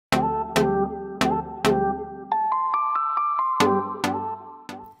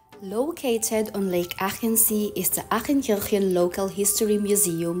Located on Lake Achensee is the Achenkirch Local History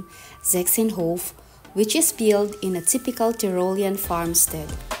Museum, Sixenhof, which is built in a typical Tyrolean farmstead.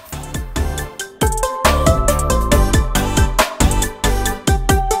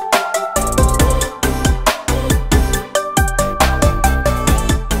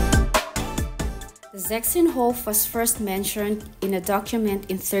 The Sixenhof was first mentioned in a document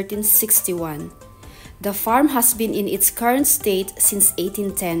in 1361. The farm has been in its current state since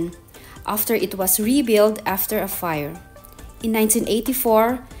 1810, after it was rebuilt after a fire. In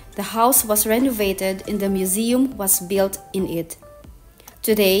 1984, the house was renovated and the museum was built in it.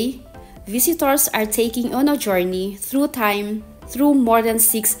 Today, visitors are taking on a journey through time through more than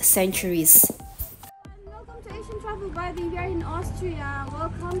 6 centuries. Welcome to Achental, buddy. We are in Austria.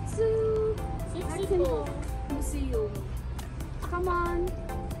 Welcome to Achental Museum. Come on,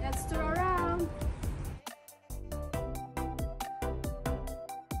 let's tour around.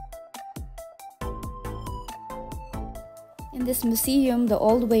 In this museum, the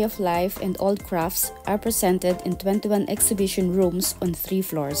old way of life and old crafts are presented in 21 exhibition rooms on 3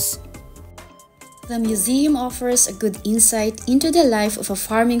 floors. The museum offers a good insight into the life of a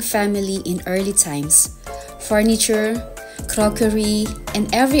farming family in early times. Furniture, crockery, and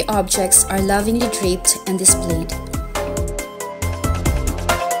every objects are lovingly draped and displayed.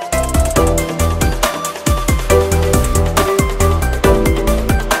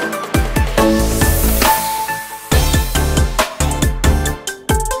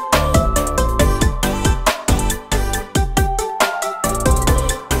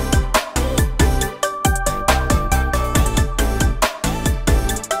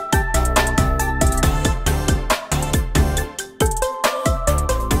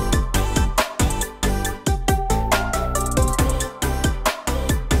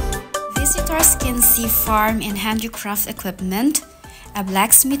 Visitors can see farm and handicraft equipment, a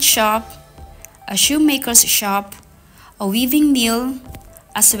blacksmith shop, a shoemaker's shop, a weaving mill,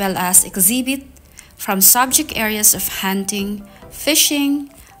 as well as exhibit from subject areas of hunting, fishing,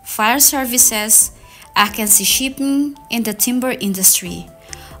 fire services, Achental shipping, and the timber industry.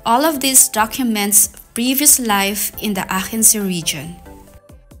 All of this documents previous life in the Achental region.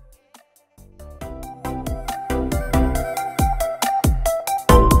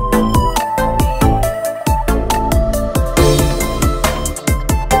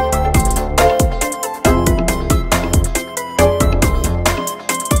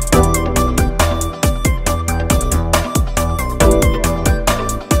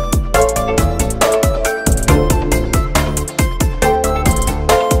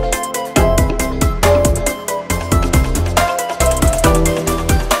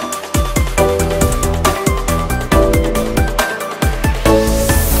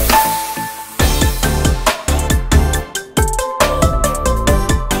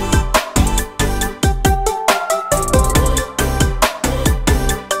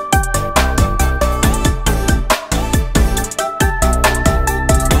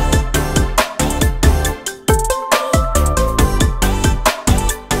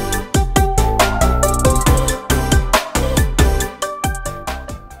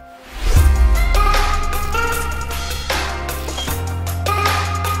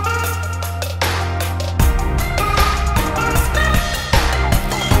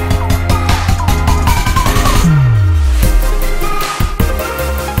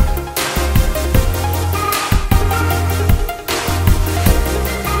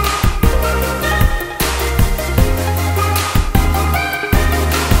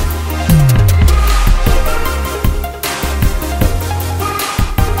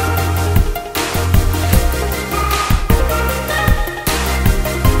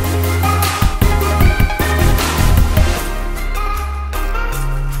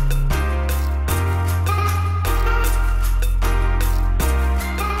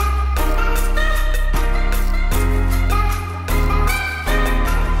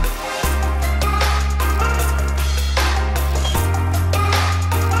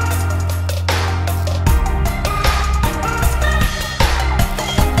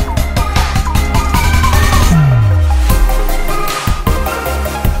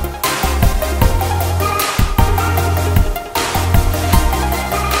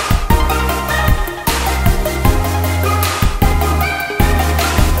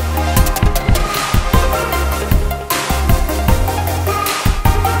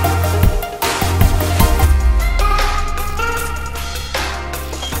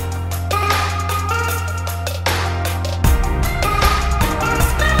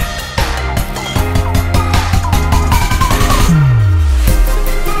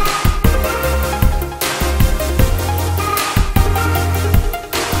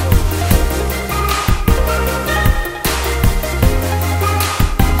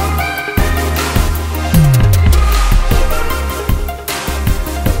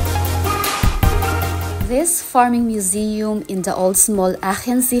 This farming museum in the old small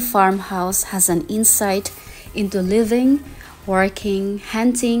Achental farmhouse has an insight into living, working,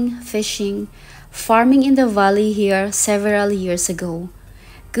 hunting, fishing, farming in the valley here several years ago.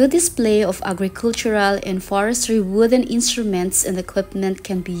 Good display of agricultural and forestry wooden instruments and equipment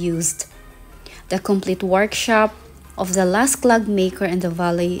can be used. The complete workshop of the last clog maker in the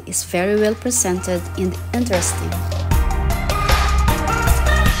valley is very well presented and interesting.